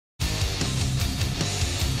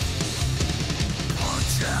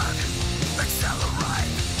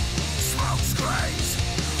Accelerate, smoke screens,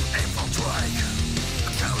 infiltrate,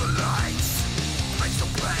 killer lights, place the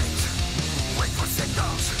blade, wait for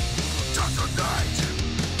signals, detonate.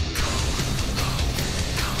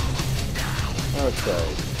 Okay,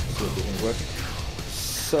 see if things work.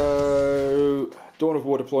 So, Dawn of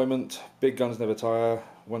War deployment, big guns never tire,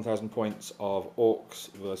 1000 points of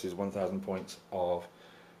Orks versus 1000 points of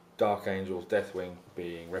Dark Angels, Deathwing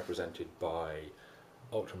being represented by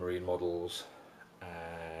Ultramarine models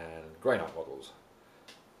and Grey Knight models.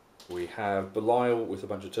 We have Belial with a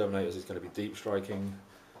bunch of Terminators, he's going to be deep striking.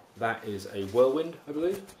 That is a Whirlwind, I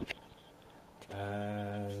believe.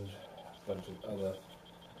 And a bunch of other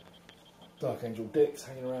Dark Angel dicks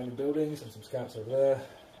hanging around in buildings and some scouts over there.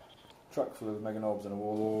 Truck full of Mega Knobs and a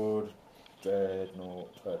Warlord. Death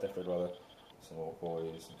Dread rather. Some Ork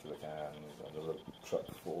boys, some Killer Cans, another truck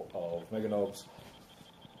full of Mega Knobs,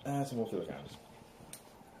 and some more Killer Cans.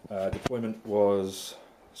 Deployment was,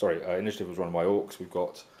 initiative was run by Orks. We've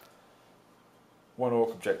got one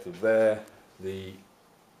Ork objective there, the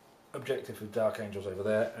objective for Dark Angels over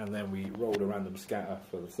there, and then we rolled a random scatter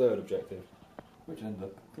for the third objective, which ended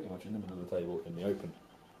up pretty much in the middle of the table in the open.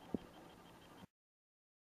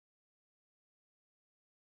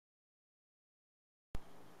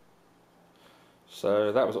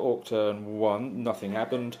 So that was Ork turn 1, nothing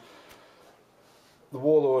happened. The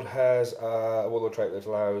Warlord has a Warlord trait that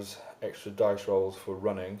allows extra dice rolls for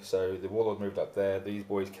running, so the Warlord moved up there, these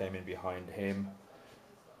boys came in behind him.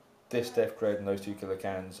 This Death Dread and those two Killer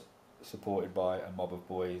Cans, supported by a mob of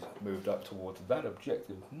boys, moved up towards that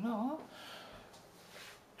objective. No.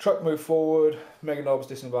 Truck moved forward, Mega Knobs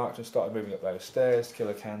disembarked and started moving up those stairs.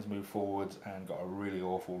 Killer Cans moved forwards and got a really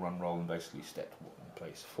awful run roll and basically stepped one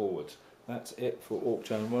place forwards. That's it for Ork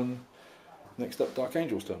turn 1. Next up, Dark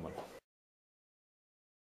Angels turn 1.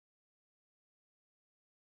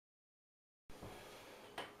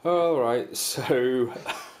 Alright, so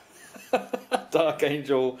Dark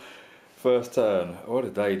Angel first turn. What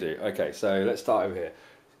did they do? Okay, so let's start over here.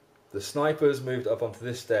 The snipers moved up onto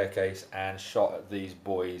this staircase and shot at these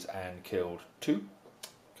boys and killed 2,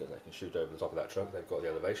 because they can shoot over the top of that truck, they've got the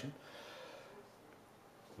elevation.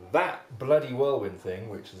 That bloody Whirlwind thing,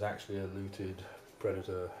 which is actually a looted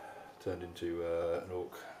Predator turned into an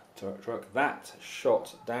Ork truck, that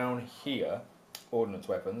shot down here ordnance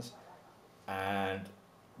weapons and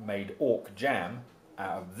made Ork jam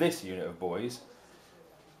out of this unit of boys,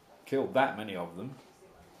 killed that many of them.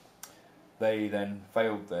 They then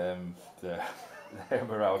failed their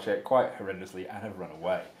morale check quite horrendously and have run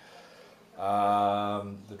away.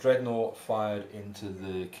 The Dreadnought fired into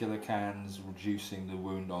the Killer Cans, reducing the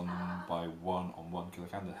wound on them by 1 on 1 Killer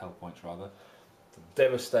Can, the health points rather. The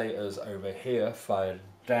Devastators over here fired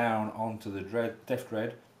down onto the Death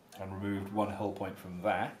Dread and removed 1 hull point from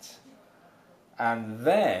that. And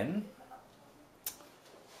then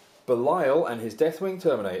Belial and his Deathwing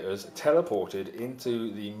Terminators teleported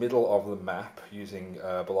into the middle of the map using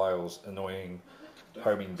Belial's annoying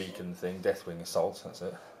homing beacon thing, Deathwing Assault, that's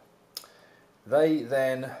it. They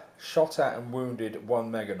then shot at and wounded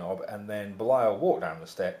 1 Mega Knob, and then Belial walked down the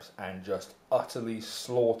steps and just utterly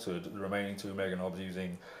slaughtered the remaining 2 Mega Knobs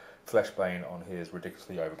using Fleshbane on his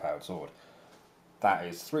ridiculously overpowered sword. That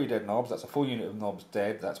is 3 dead knobs, that's a full unit of knobs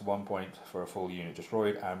dead, that's 1 point for a full unit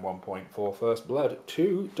destroyed, and 1 point for first blood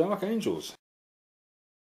to Dark Angels.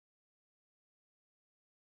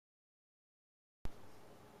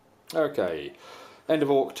 Okay, end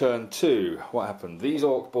of Ork turn 2. What happened? These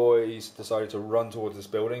Ork boys decided to run towards this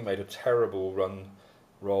building, made a terrible run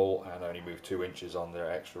roll and only moved 2 inches on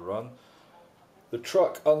their extra run. The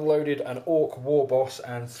truck unloaded an Ork war boss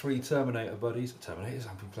and 3 Terminator buddies. Terminators,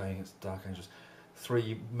 I've been playing against Dark Angels.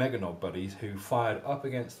 3 Mega Knob buddies who fired up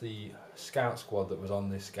against the scout squad that was on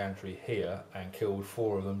this gantry here and killed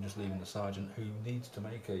 4 of them, just leaving the sergeant, who needs to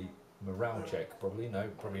make a morale check. Probably, no,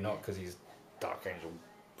 probably not, because he's Dark Angel,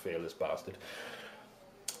 fearless bastard.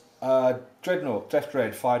 Dreadnought, Death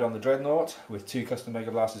Dread fired on the Dreadnought with 2 custom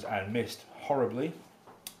Mega Blasters and missed horribly.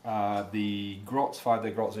 The Grots fired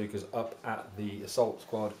their Grotzukas up at the assault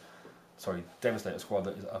squad, Devastator squad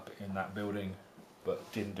that is up in that building,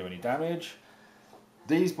 but didn't do any damage.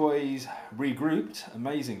 These boys regrouped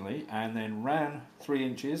amazingly and then ran 3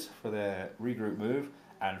 inches for their regroup move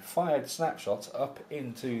and fired snapshots up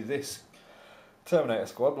into this Terminator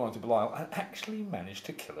squad belonging to Belial and actually managed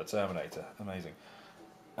to kill a Terminator. Amazing.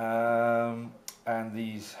 And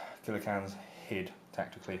these Killer Cans hid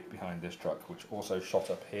tactically behind this truck, which also shot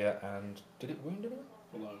up here. And did it wound anyone?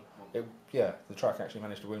 Belial. Yeah, the truck actually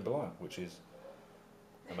managed to wound Belial, which is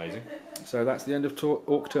amazing. So that's the end of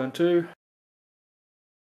Ork turn 2.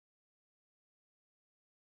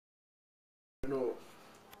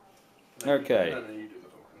 Okay. No, you do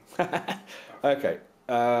the talking. Okay.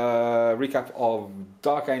 Recap of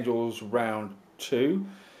Dark Angels round 2.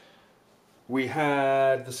 We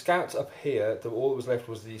had the scouts up here. All that was left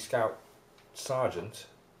was the scout sergeant.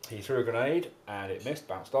 He threw a grenade and it missed,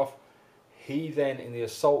 bounced off. He then, in the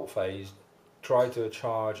assault phase, tried to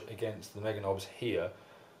charge against the Meganobs here,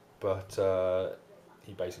 but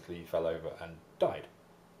he basically fell over and died.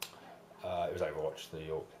 It was Overwatch.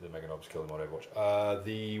 The Meganobs killed him on Overwatch.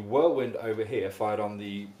 The Whirlwind over here fired on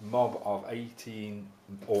the mob of 18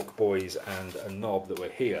 Orc boys and a knob that were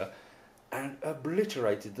here and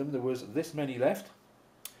obliterated them. There was this many left,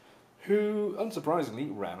 who unsurprisingly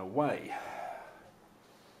ran away.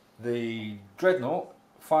 The Dreadnought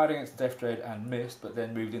fired against the Death Dread and missed, but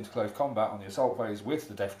then moved into close combat on the assault phase with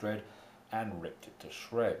the Death Dread and ripped it to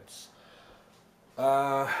shreds.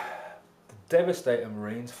 The Devastator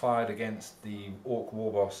Marines fired against the Orc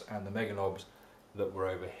Warboss and the Meganobs that were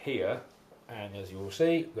over here, and as you will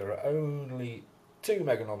see, there are only 2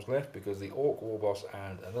 Meganobs left because the Orc Warboss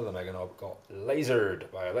and another Meganob got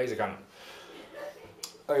lasered by a laser cannon.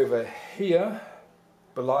 Over here,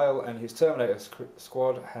 Belial and his Terminator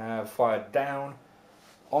squad have fired down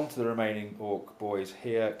onto the remaining Orc boys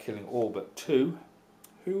here, killing all but 2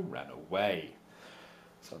 who ran away.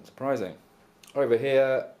 It's unsurprising. Over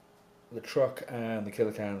here, the truck and the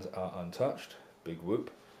killer cans are untouched. Big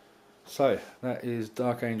whoop. So that is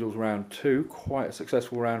Dark Angels round 2. Quite a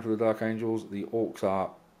successful round for the Dark Angels. The Orcs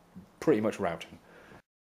are pretty much routing.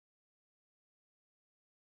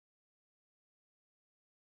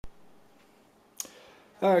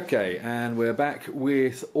 Okay, and we're back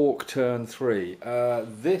with Orc turn 3.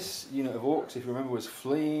 This unit of Orcs, if you remember, was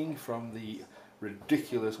fleeing from the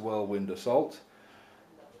ridiculous Whirlwind assault,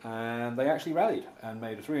 and they actually rallied and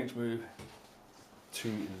made a 3-inch move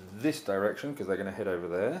to this direction because they're going to head over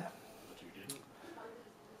there.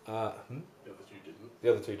 The other two didn't.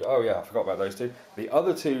 The other two, oh yeah, I forgot about those 2. The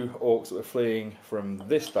other 2 Orcs that were fleeing from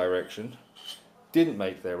this direction didn't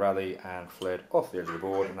make their rally and fled off the edge of the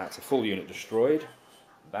board, and that's a full unit destroyed.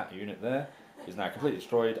 That unit there is now completely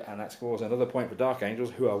destroyed, and that scores another point for Dark Angels,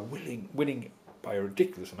 who are winning by a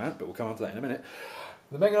ridiculous amount, but we'll come on to that in a minute.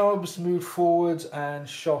 The Meganobs moved forwards and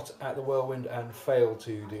shot at the Whirlwind and failed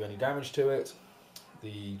to do any damage to it.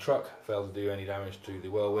 The truck failed to do any damage to the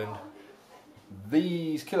Whirlwind.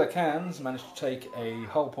 These killer cans managed to take a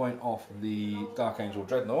hull point off the Dark Angel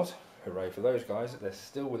Dreadnought. Hooray for those guys. They're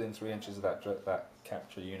still within 3 inches of that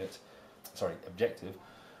capture unit, sorry, objective.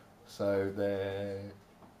 So they're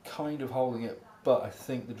kind of holding it, but I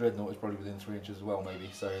think the Dreadnought is probably within 3 inches as well, maybe,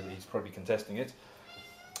 so he's probably contesting it.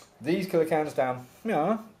 These killer cans down,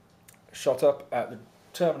 yeah, shot up at the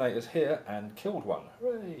Terminators here and killed one.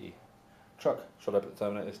 Hooray! Truck shot up at the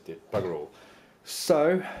Terminators, did bugger all.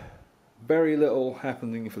 So, very little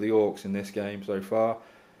happening for the Orcs in this game so far.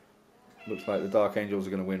 Looks like the Dark Angels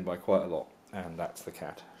are going to win by quite a lot, and that's the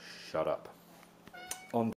cat. Shut up.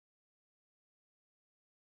 On.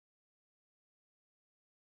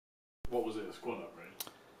 What was it, a squad upgrade?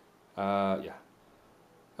 Yeah.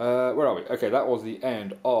 Where are we? Okay, that was the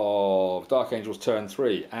end of Dark Angels turn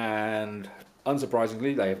 3, and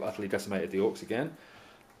unsurprisingly, they have utterly decimated the Orcs again.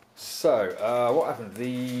 So, what happened?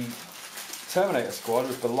 The Terminator squad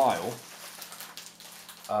with Belial,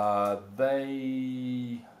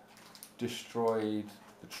 they destroyed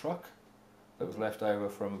the truck that was left over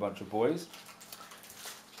from a bunch of boys.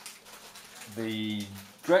 The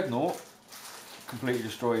Dreadnought completely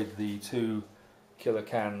destroyed the 2 killer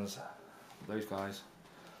cans, those guys,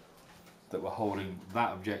 that were holding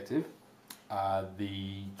that objective.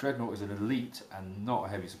 The Dreadnought is an elite and not a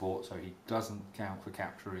heavy support, so he doesn't count for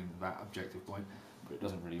capturing that objective point, but it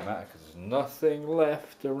doesn't really matter because there's nothing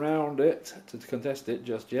left around it to contest it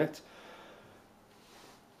just yet.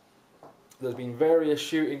 There's been various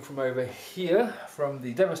shooting from over here from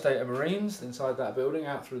the Devastator Marines inside that building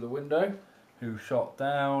out through the window, who shot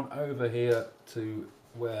down over here to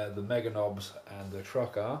where the Meganobs and the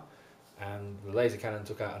truck are, and the laser cannon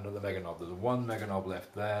took out another Meganob. There's 1 Meganob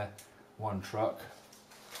left there, 1 truck,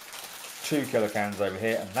 2 killer cans over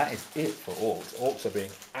here, and that is it for Orcs. Orcs are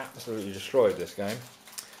being absolutely destroyed this game.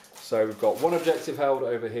 So we've got 1 objective held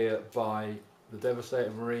over here by the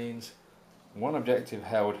Devastator Marines, 1 objective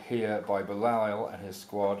held here by Belial and his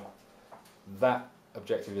squad. That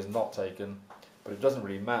objective is not taken, but it doesn't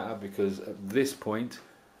really matter because at this point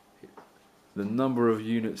the number of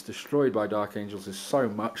units destroyed by Dark Angels is so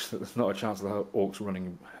much that there's not a chance of the Orcs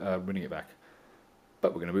winning it back.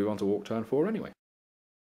 But we're going to move on to Orc turn 4 anyway.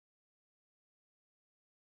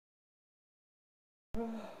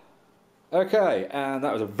 Okay, and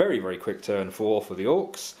that was a very, very quick turn 4 for the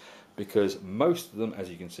Orcs, because most of them, as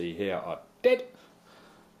you can see here, are dead.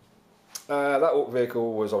 That Ork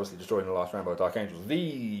vehicle was obviously destroyed in the last round by Dark Angels.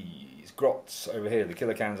 These grots over here, the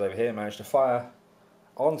killer cans over here, managed to fire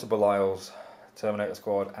onto Belial's Terminator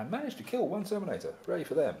squad and managed to kill one Terminator. Hooray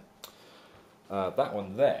for them. That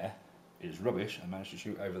one there is rubbish and managed to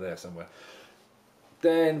shoot over there somewhere.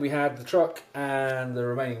 Then we had the truck and the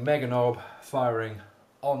remaining Mega Knob firing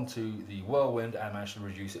onto the Whirlwind and managed to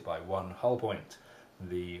reduce it by 1 hull point.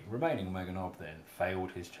 The remaining Mega Knob then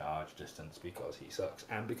failed his charge distance because he sucks.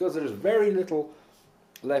 And because there is very little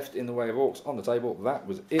left in the way of Orks on the table, that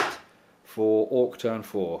was it for Ork turn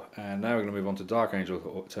 4. And now we're going to move on to Dark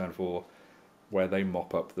Angel turn 4, where they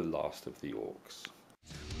mop up the last of the Orks.